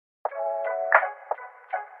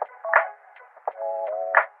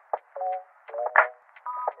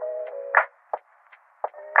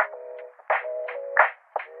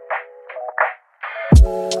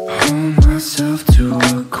hold myself to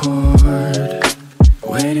a chord,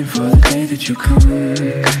 waiting for the day that you come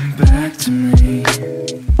back to me.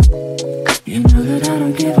 You know that I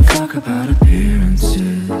don't give a fuck about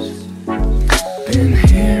appearances. Been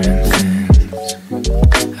hearing things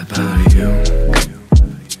about you.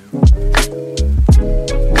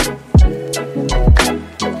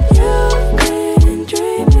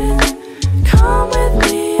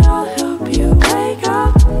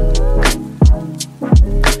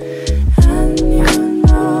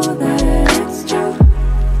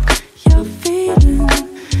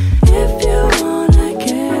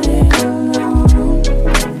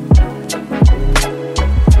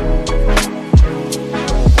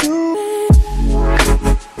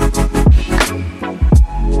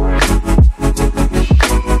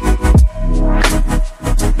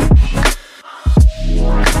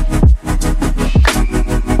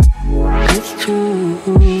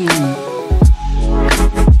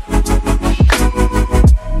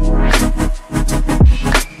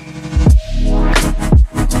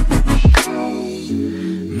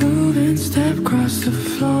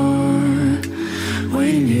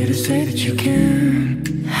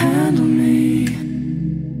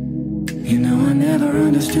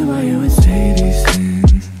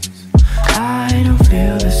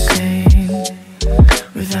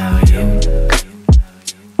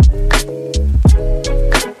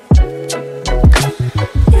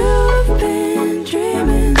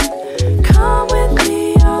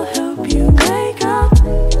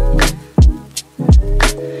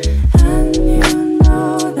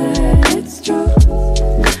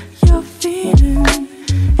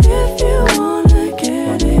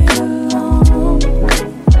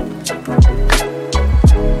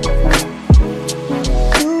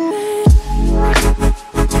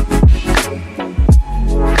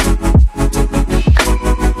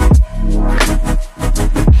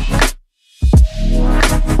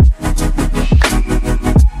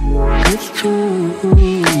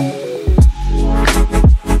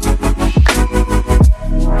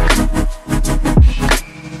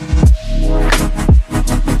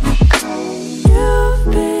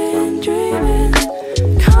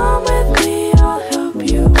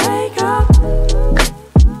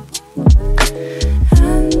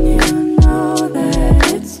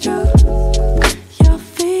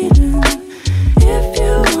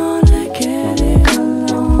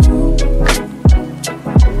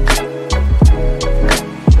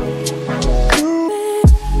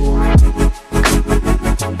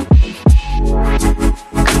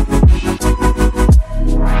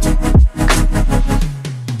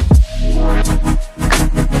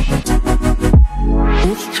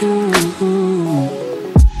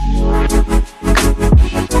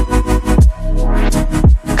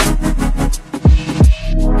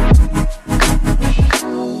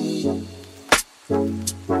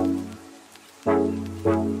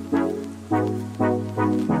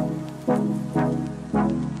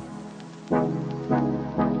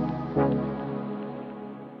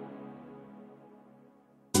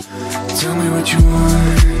 Tell me what you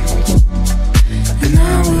want, and I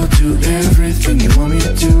will do everything you want me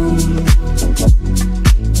to do.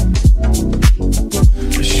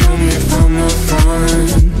 Show me from the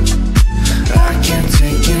front, I can't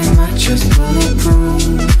take it, my chest bulletproof.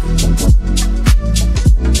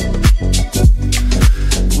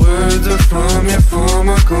 Words are from your form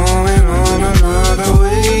are going on another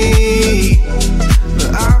way,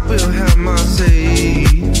 but I will have my say.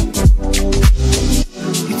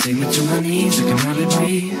 Take me to my knees, I can hardly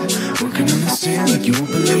breathe. Working on the stand like you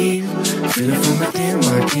won't believe. Feel it from within,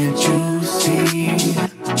 why can't you see?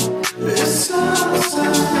 It's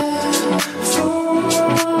outside for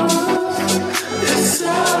us. It's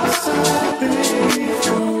outside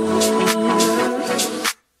before.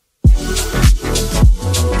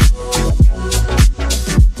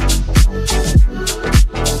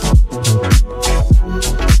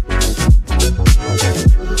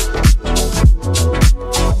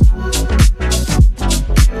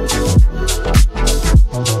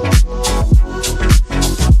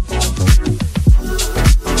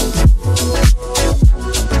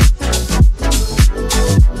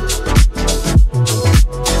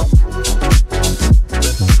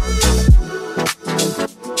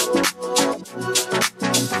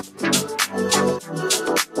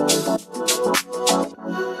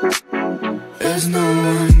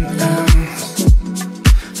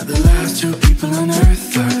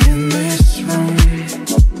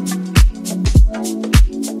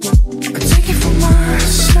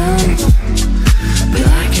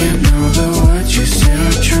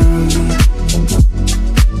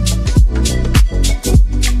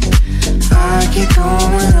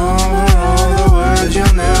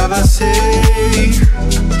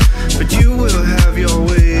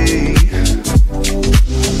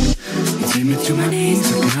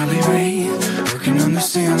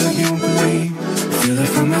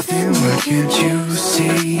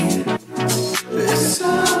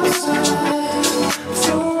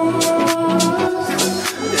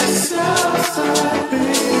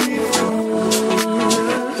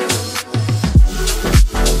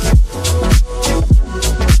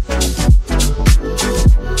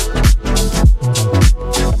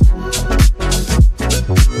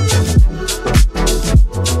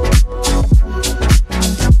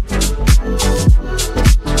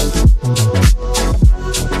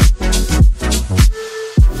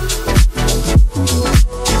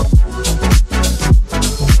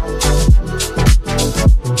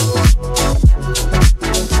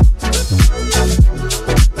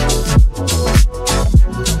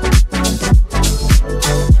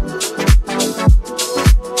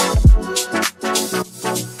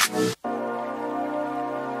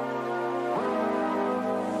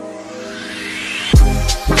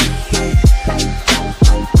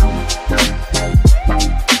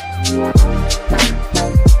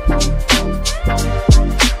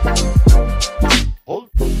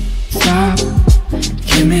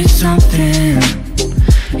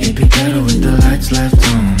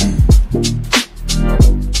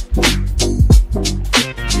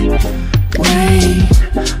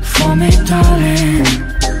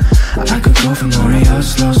 a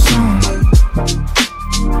slow song.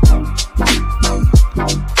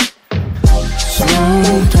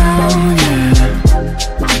 Slow down, yeah.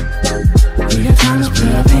 We got time to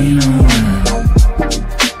split up, ain't no way.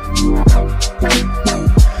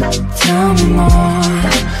 Tell me more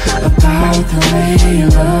about the way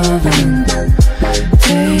you're loving.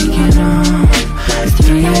 Taking off, it's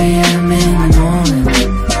 3 a.m. in the morning.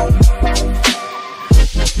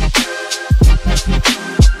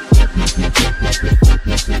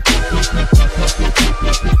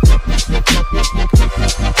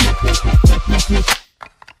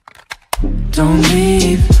 Don't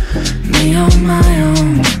leave me on my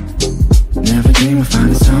own. Never dream of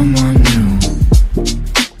finding someone new.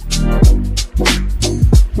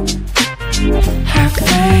 Have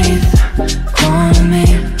faith on me,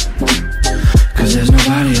 'cause there's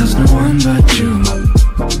nobody else, no one but you.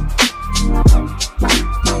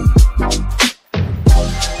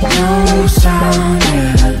 No